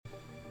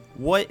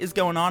What is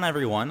going on,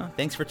 everyone?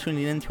 Thanks for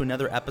tuning in to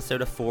another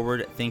episode of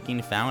Forward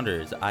Thinking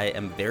Founders. I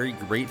am very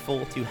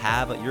grateful to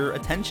have your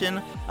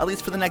attention, at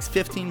least for the next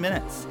 15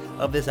 minutes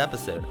of this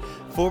episode.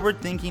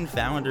 Forward Thinking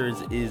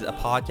Founders is a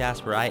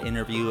podcast where I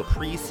interview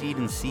pre-seed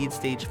and seed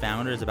stage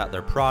founders about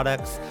their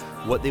products,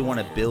 what they want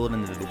to build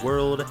into the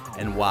world,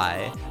 and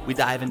why. We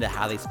dive into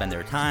how they spend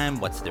their time,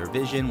 what's their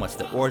vision, what's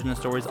their origin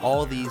stories,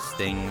 all these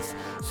things,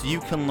 so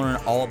you can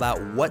learn all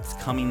about what's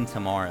coming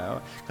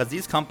tomorrow. Because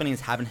these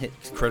companies haven't hit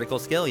critical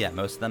scale yet.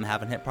 Most of them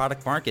haven't hit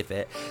product market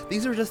fit.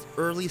 These are just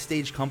early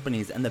stage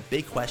companies, and the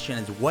big question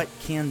is, what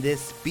can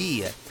this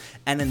be?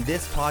 And in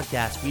this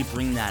podcast, we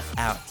bring that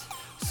out.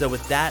 So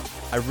with that,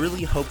 I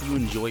really hope you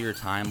enjoy your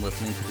time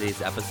listening to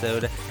today's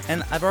episode.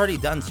 And I've already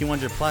done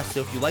 200 plus,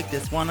 so if you like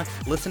this one,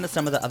 listen to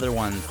some of the other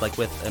ones, like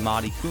with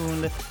Imadi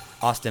Kund,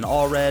 Austin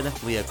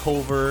Allred, Leah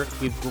Culver.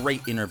 We have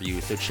great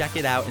interviews, so check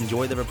it out,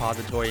 enjoy the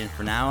repository, and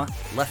for now,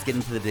 let's get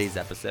into today's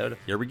episode.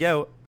 Here we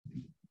go.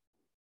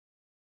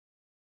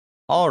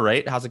 All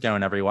right, how's it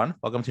going, everyone?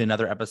 Welcome to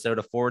another episode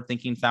of Forward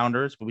Thinking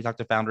Founders, where we talk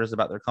to founders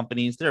about their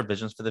companies, their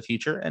visions for the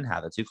future, and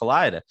how the two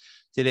collide.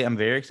 Today, I'm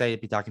very excited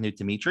to be talking to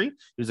Dimitri,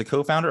 who's a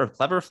co-founder of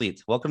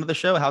Cleverfleet. Welcome to the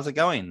show. How's it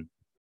going?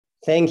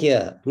 Thank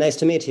you. Nice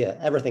to meet you.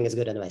 Everything is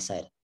good on my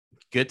side.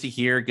 Good to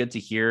hear. Good to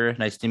hear.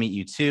 Nice to meet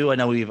you too. I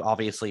know we've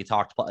obviously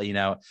talked,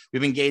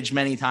 we've engaged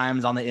many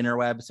times on the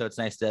interweb, so it's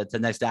nice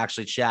to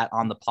actually chat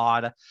on the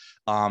pod.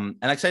 And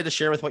I'm excited to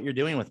share with what you're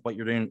doing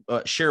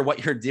share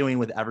what you're doing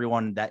with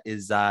everyone that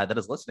is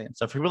listening.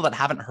 So for people that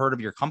haven't heard of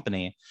your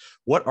company,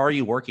 what are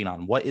you working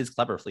on? What is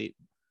Cleverfleet?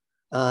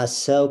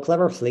 So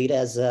Cleverfleet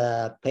is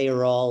a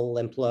payroll,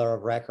 employer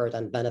of record,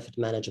 and benefit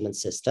management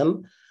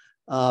system.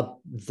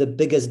 The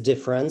biggest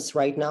difference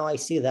right now, I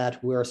see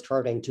that we're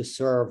starting to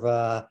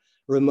serve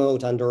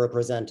remote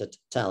underrepresented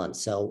talent.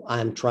 So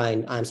I'm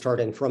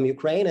starting from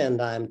Ukraine,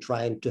 and I'm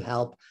trying to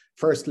help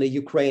firstly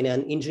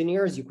Ukrainian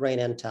engineers,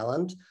 Ukrainian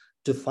talent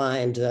to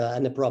find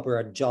an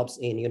appropriate jobs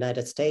in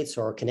United States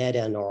or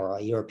Canadian or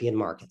European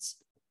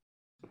markets.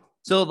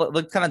 So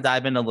let's kind of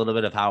dive in a little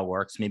bit of how it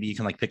works. Maybe you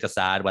can pick a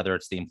side, whether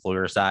it's the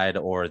employer side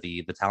or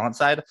the talent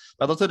side,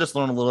 but let's just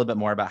learn a little bit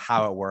more about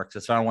how it works.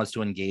 If someone wants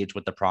to engage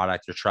with the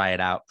product or try it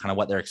out, kind of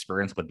what their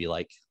experience would be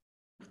like.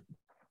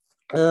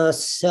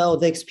 So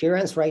the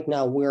experience right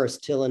now, we're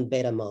still in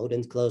beta mode,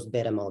 in closed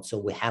beta mode. So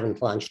we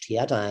haven't launched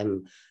yet.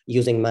 I'm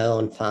using my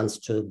own funds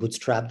to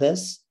bootstrap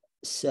this.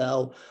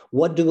 So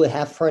what do we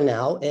have for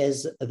now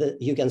is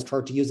that you can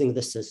start using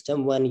the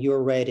system when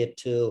you're ready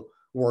to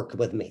work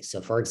with me.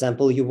 So for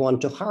example, you want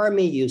to hire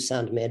me, you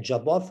send me a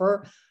job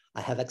offer.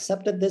 I have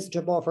accepted this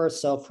job offer.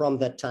 So from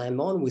that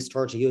time on, we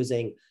start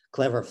using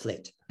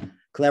Cleverfleet.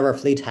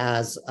 Cleverfleet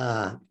has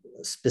a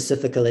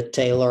specifically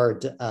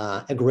tailored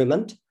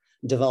agreement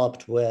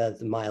developed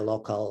with my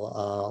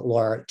local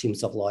lawyer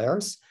teams of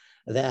lawyers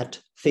that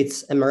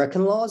fits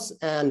American laws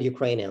and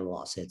Ukrainian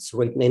laws. It's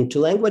written in two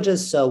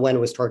languages. So when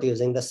we start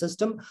using the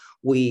system,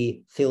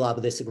 we fill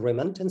up this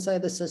agreement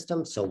inside the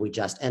system. So we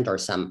just enter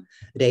some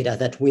data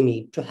that we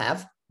need to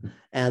have,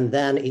 and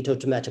then it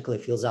automatically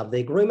fills up the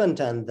agreement,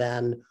 and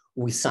then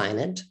we sign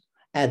it.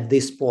 At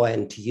this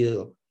point,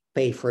 you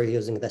pay for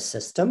using the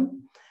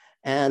system,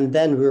 and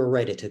then we're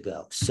ready to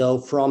go. So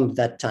from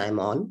that time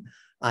on,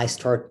 I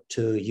start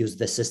to use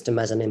the system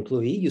as an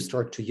employee. You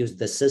start to use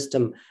the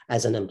system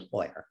as an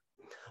employer.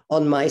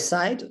 On my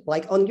side,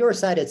 like on your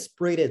side, it's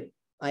pretty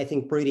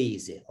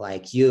easy.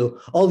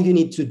 All you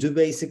need to do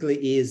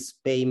basically is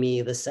pay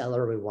me the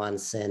salary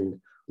once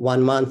in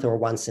 1 month or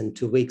once in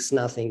 2 weeks,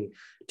 nothing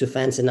too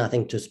fancy,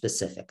 nothing too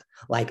specific.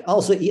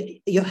 Also,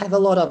 you have a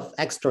lot of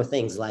extra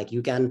things, like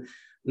you can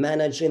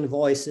manage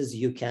invoices,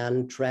 you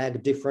can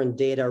track different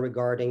data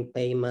regarding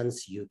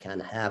payments, you can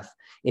have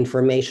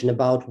information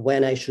about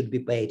when I should be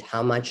paid,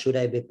 how much should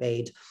I be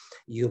paid.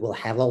 You will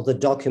have all the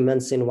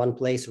documents in one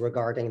place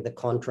regarding the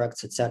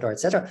contracts, et cetera, et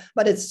cetera.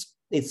 But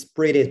it's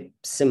pretty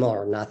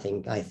similar,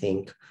 nothing, I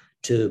think,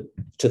 to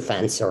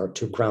fancy or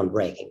to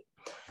groundbreaking.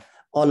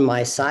 On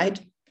my side,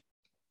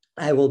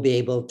 I will be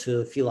able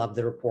to fill up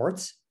the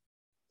reports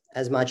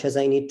as much as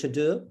I need to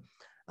do.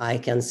 I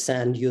can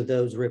send you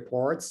those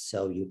reports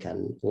so you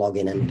can log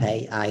in and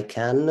pay. I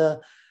can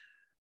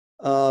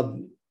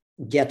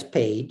get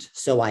paid.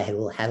 So I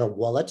will have a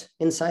wallet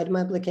inside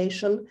my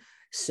application.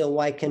 So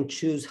I can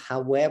choose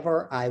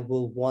however I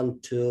will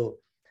want to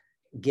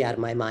get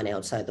my money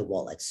outside the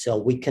wallet. So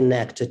we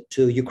connect it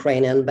to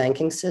Ukrainian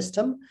banking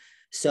system.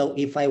 So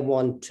if I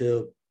want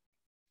to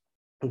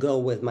go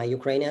with my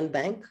Ukrainian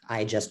bank,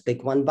 I just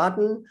pick one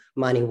button,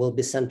 money will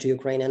be sent to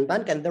Ukrainian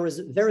bank. And there is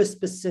a very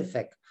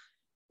specific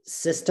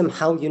system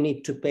how you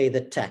need to pay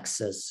the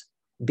taxes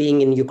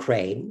being in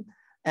Ukraine.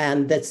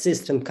 And that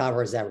system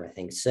covers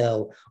everything.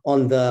 So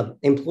on the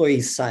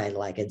employee side,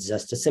 it's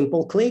just a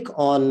simple click.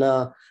 On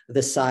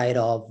the side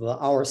of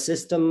our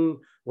system,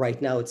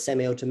 right now it's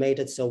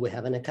semi-automated. So we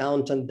have an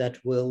accountant that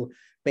will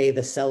pay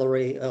the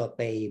salary,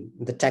 pay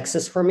the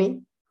taxes for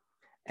me,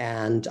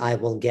 and I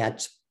will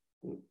get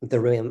the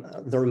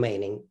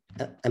remaining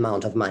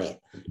amount of money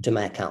to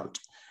my account.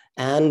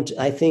 And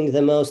I think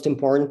the most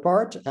important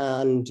part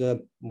and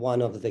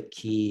one of the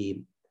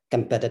key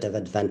competitive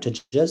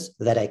advantages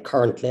that I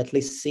currently at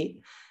least see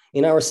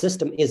in our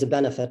system is a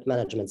benefit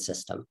management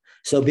system.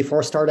 So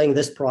before starting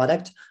this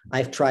product,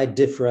 I've tried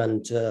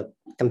different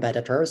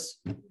competitors.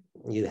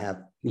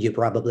 You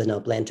probably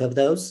know plenty of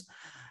those.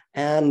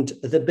 And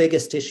the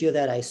biggest issue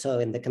that I saw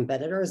in the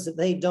competitors,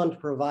 they don't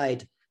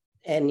provide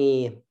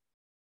any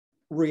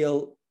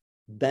real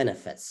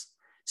benefits.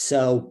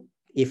 So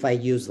if I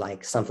use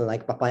like something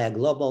like Papaya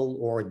Global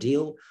or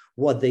Deal,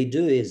 what they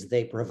do is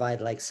they provide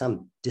like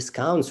some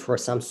discounts for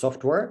some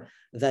software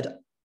that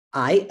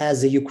I,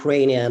 as a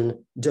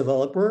Ukrainian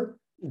developer,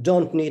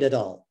 don't need at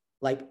all.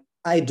 Like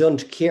I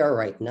don't care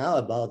right now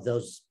about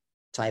those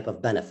type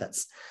of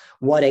benefits.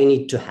 What I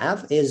need to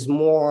have is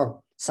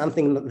more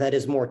something that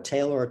is more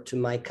tailored to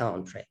my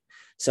country.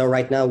 So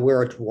right now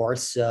we're at war.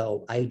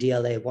 So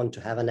ideally I want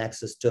to have an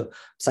access to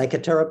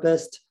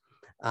psychotherapist.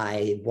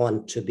 I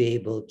want to be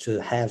able to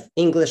have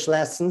English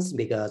lessons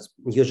because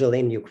usually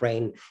in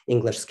Ukraine,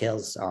 English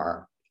skills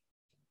are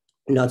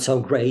not so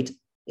great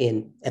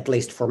in, at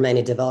least for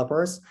many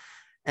developers,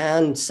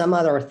 and some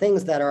other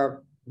things that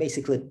are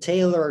basically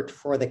tailored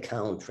for the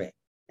country,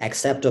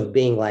 except of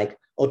being like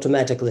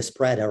automatically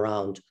spread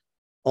around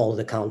all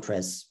the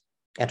countries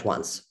at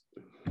once.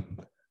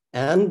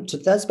 And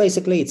that's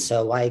basically it.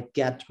 So I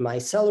get my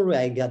salary,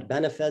 I get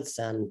benefits,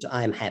 and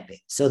I'm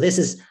happy. So this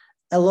is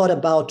a lot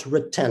about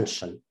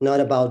retention, not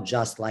about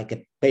just like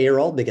a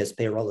payroll, because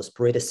payroll is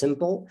pretty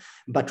simple,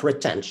 but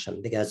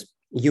retention, because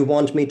you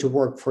want me to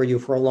work for you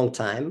for a long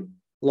time,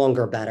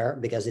 longer better,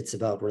 because it's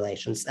about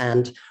relations.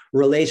 And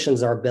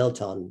relations are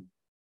built on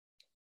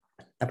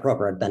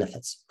appropriate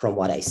benefits from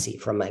what I see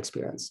from my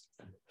experience.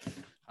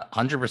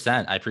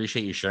 100%. I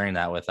appreciate you sharing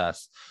that with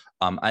us.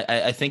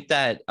 I think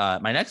that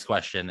my next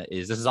question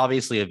is, this is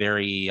obviously a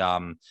very, I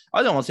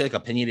don't want to say like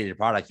opinionated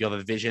product. You have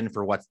a vision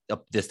for what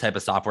this type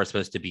of software is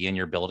supposed to be and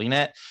you're building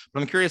it.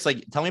 But I'm curious,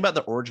 like, tell me about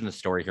the origin of the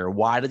story here.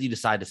 Why did you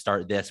decide to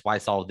start this? Why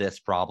solve this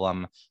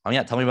problem?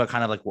 Yeah, tell me about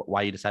kind of like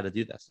why you decided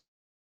to do this.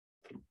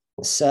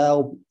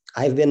 So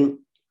I've been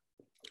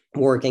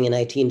working in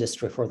IT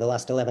industry for the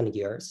last 11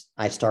 years.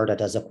 I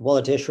started as a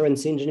quality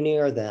assurance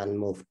engineer, then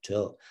moved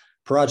to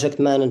project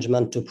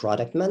management to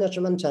product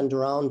management. And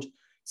around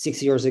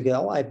 6 years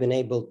ago, I've been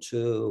able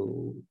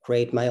to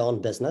create my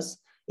own business.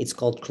 It's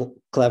called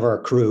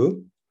Clever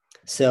Crew.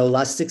 So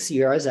last 6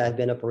 years, I've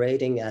been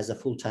operating as a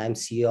full-time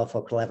CEO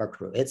for Clever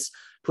Crew. It's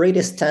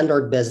pretty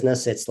standard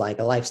business. It's like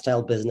a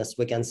lifestyle business,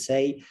 we can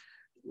say.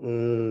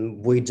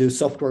 We do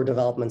software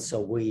development. So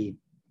we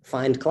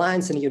find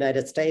clients in the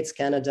United States,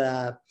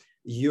 Canada,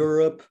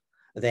 Europe.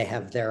 They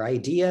have their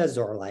ideas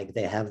or like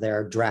they have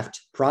their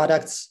draft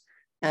products.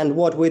 And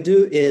what we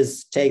do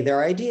is take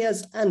their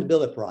ideas and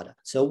build a product.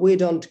 So we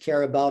don't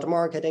care about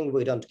marketing.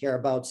 We don't care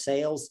about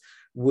sales.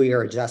 We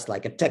are just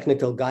like a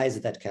technical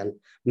guys that can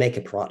make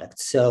a product.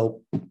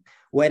 So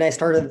when I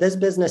started this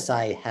business,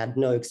 I had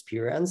no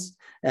experience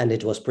and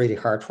it was pretty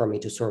hard for me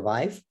to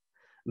survive.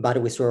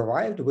 But we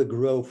survived. We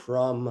grew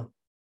from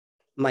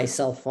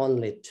myself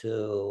only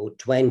to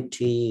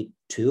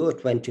 22 or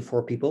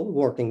 24 people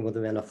working with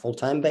me on a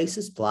full-time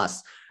basis,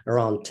 plus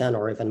around 10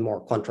 or even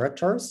more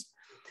contractors.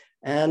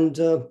 And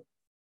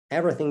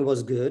everything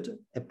was good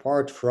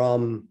apart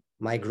from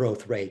my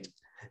growth rate.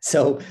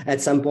 So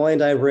at some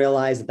point, I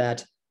realized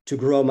that to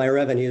grow my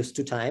revenues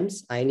 2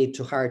 times, I need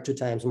to hire 2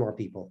 times more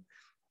people.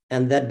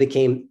 And that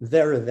became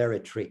very,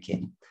 very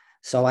tricky.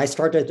 So I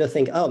started to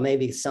think, oh,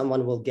 maybe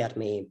someone will get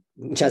me,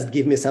 just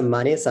give me some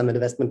money, some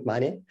investment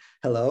money.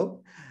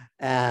 Hello.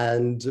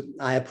 And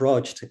I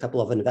approached a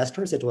couple of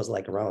investors. It was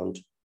like around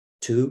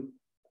two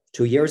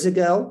years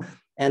ago.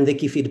 And the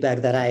key feedback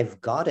that I've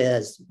got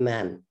is,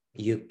 man,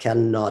 you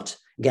cannot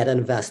get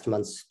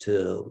investments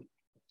to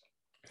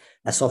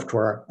a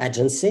software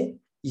agency.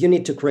 You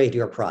need to create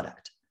your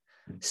product.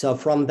 So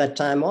from that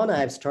time on,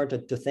 I've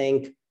started to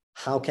think,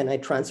 how can I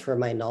transfer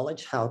my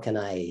knowledge? How can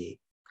I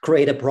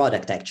create a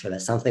product, actually,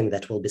 something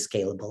that will be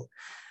scalable?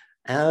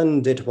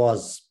 And it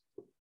was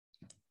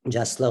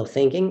just slow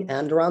thinking.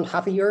 And around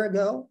half a year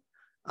ago,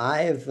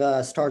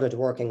 I've started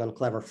working on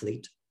Clever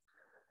Fleet.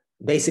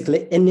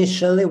 Basically,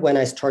 initially, when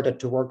I started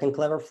to work in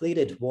Clever Fleet,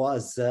 it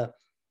was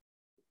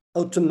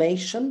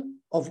automation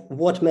of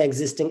what my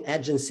existing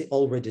agency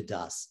already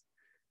does.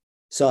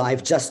 So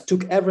I've just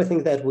took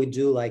everything that we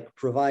do, like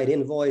provide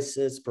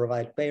invoices,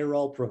 provide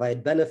payroll,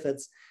 provide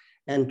benefits,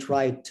 and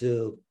tried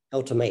to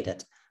automate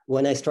it.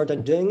 When I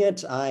started doing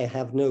it, I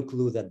have no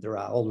clue that there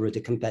are already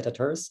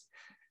competitors.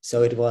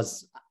 So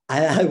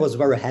I was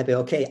very happy.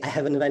 Okay, I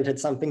have invented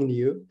something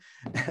new.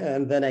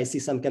 And then I see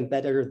some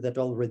competitors that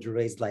already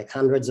raised like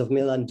hundreds of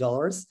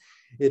 $millions.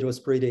 It was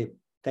pretty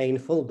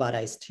painful, but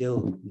I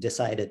still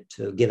decided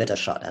to give it a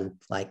shot. And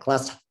like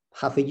last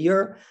half a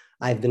year,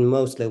 I've been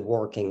mostly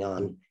working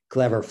on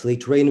Clever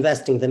Fleet,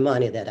 reinvesting the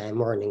money that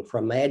I'm earning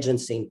from my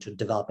agency into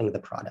developing the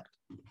product.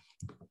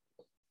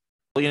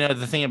 Well,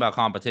 the thing about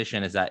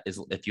competition is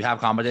if you have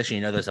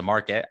competition, there's a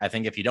market. I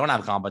think if you don't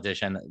have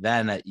competition,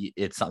 then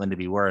it's something to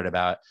be worried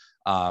about,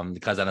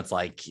 because then it's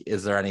like,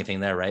 is there anything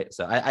there, right?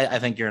 So I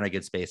think you're in a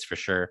good space for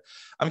sure.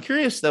 I'm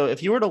curious, though,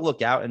 if you were to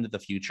look out into the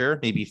future,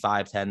 maybe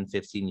 5, 10,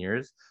 15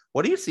 years,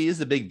 what do you see as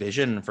the big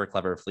vision for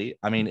Clever Fleet?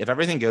 I mean, if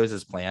everything goes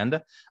as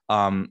planned,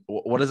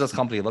 what does this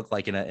company look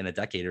like in a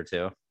decade or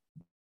two?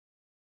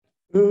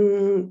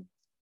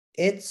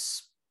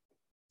 It's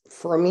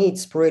For me,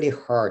 it's pretty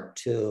hard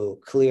to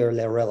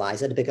clearly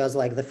realize it because,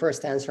 like, the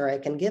first answer I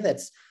can give,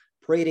 it's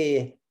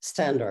pretty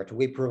standard.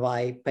 We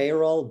provide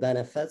payroll,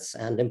 benefits,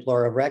 and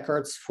employer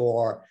records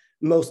for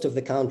most of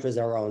the countries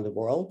around the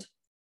world.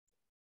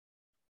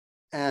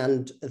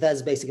 And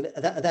that's basically,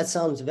 that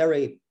sounds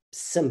very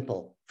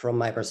simple from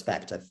my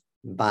perspective,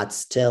 but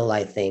still,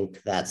 I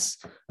think that's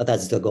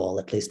the goal,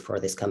 at least for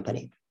this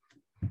company.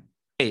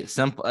 Hey,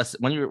 simple.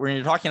 When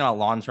you're talking about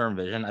long-term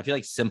vision, I feel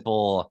like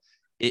simple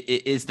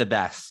is the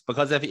best,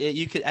 because if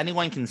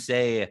anyone can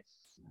say,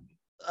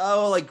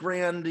 oh, like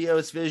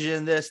grandiose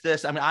vision,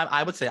 this. I mean,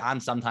 I would say I'm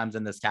sometimes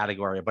in this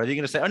category, but if you're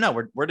going to say, oh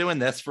no, we're doing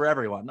this for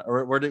everyone,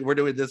 or we're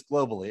doing this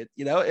globally,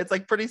 it's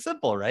like pretty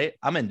simple, right?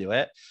 I'm into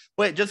it.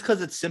 But just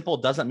because it's simple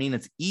doesn't mean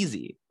it's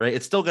easy, right?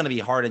 It's still going to be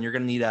hard, and you're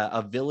going to need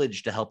a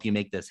village to help you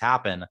make this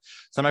happen.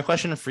 So my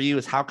question for you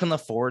is, how can the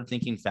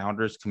forward-thinking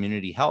founders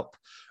community help?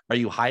 Are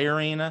you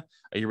hiring? Are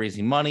you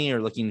raising money,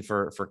 or looking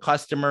for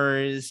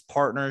customers,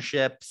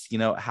 partnerships?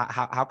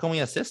 How can we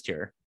assist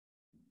here?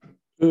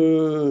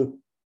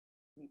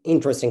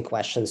 Interesting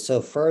question.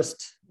 So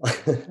first,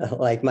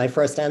 like, my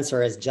first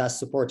answer is just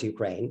support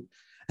Ukraine.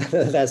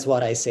 That's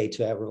what I say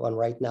to everyone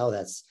right now.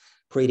 That's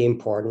pretty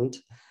important.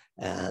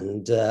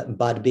 And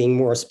but being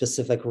more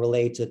specific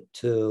related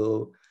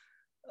to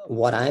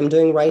what I'm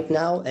doing right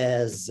now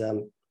is,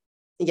 I'm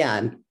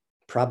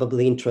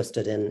probably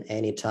interested in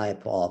any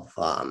type of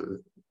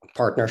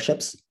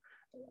partnerships.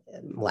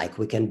 Like,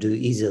 we can do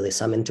easily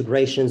some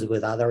integrations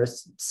with other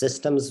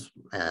systems,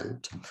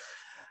 and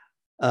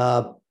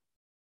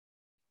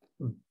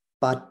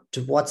but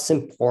what's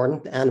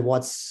important, and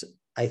what's,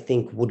 I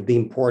think, would be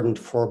important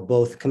for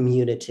both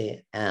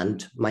community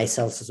and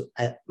myself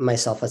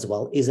as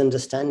well, is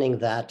understanding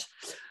that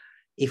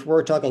if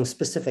we're talking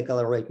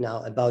specifically right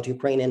now about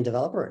Ukrainian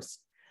developers,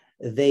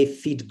 they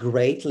fit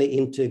greatly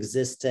into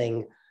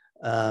existing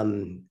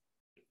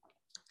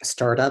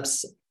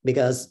startups,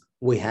 because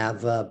we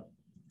have a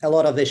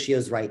lot of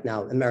issues right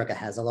now. America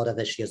has a lot of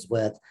issues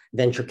with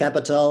venture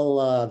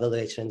capital,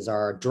 valuations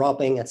are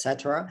dropping,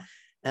 etc.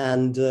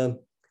 And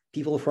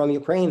people from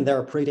Ukraine,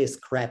 they're pretty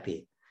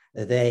scrappy.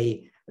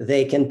 They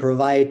can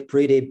provide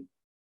pretty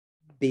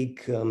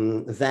big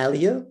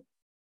value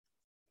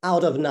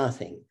out of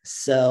nothing.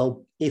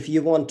 So if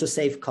you want to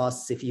save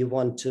costs, if you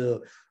want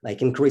to,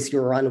 like, increase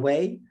your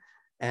runway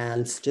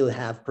and still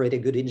have pretty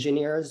good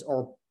engineers,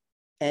 or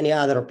any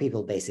other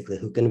people basically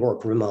who can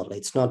work remotely,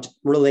 it's not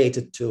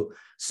related to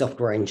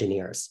software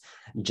engineers.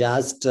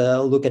 Just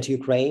look at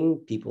Ukraine.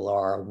 People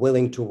are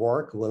willing to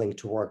work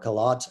a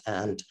lot.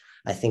 And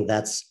I think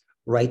that's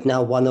right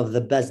now one of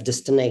the best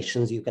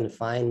destinations you can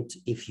find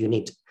if you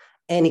need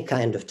any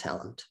kind of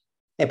talent,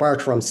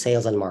 apart from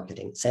sales and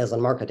marketing. Sales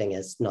and marketing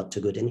is not too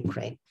good in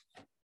Ukraine.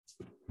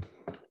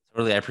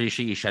 Totally. I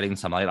appreciate you shedding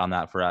some light on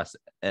that for us.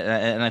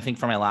 And I think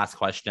for my last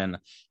question,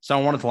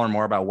 someone wanted to learn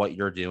more about what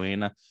you're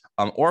doing,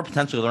 or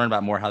potentially learn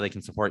about more how they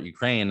can support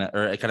Ukraine,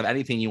 or kind of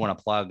anything you want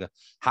to plug.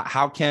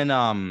 How can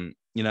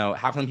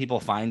how can people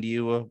find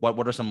you?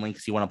 What are some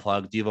links you want to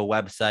plug? Do you have a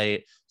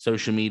website,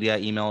 social media,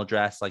 email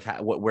address? Like,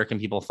 where can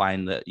people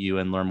find you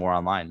and learn more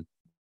online?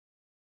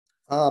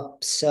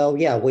 So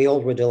yeah, we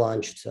already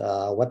launched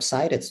a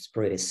website. It's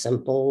pretty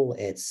simple.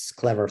 It's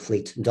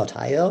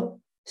cleverfleet.io.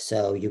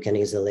 So you can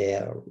easily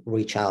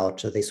reach out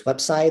to this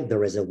website.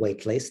 There is a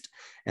wait list.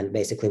 And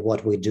basically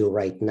what we do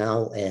right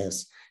now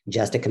is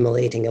just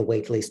accumulating a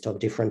wait list of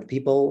different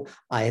people,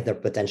 either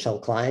potential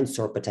clients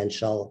or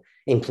potential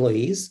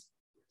employees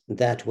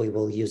that we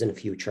will use in the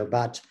future.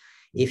 But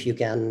if you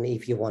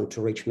want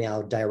to reach me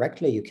out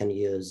directly, you can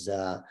use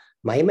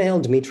my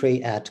email,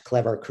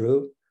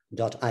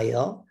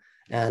 dmitry@clevercrew.io,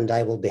 and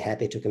I will be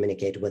happy to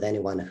communicate with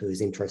anyone who's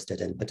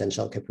interested in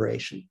potential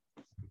cooperation.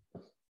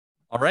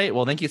 All right.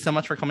 Well, thank you so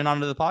much for coming on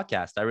to the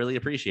podcast. I really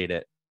appreciate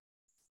it.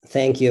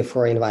 Thank you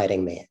for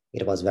inviting me.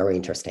 It was very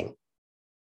interesting.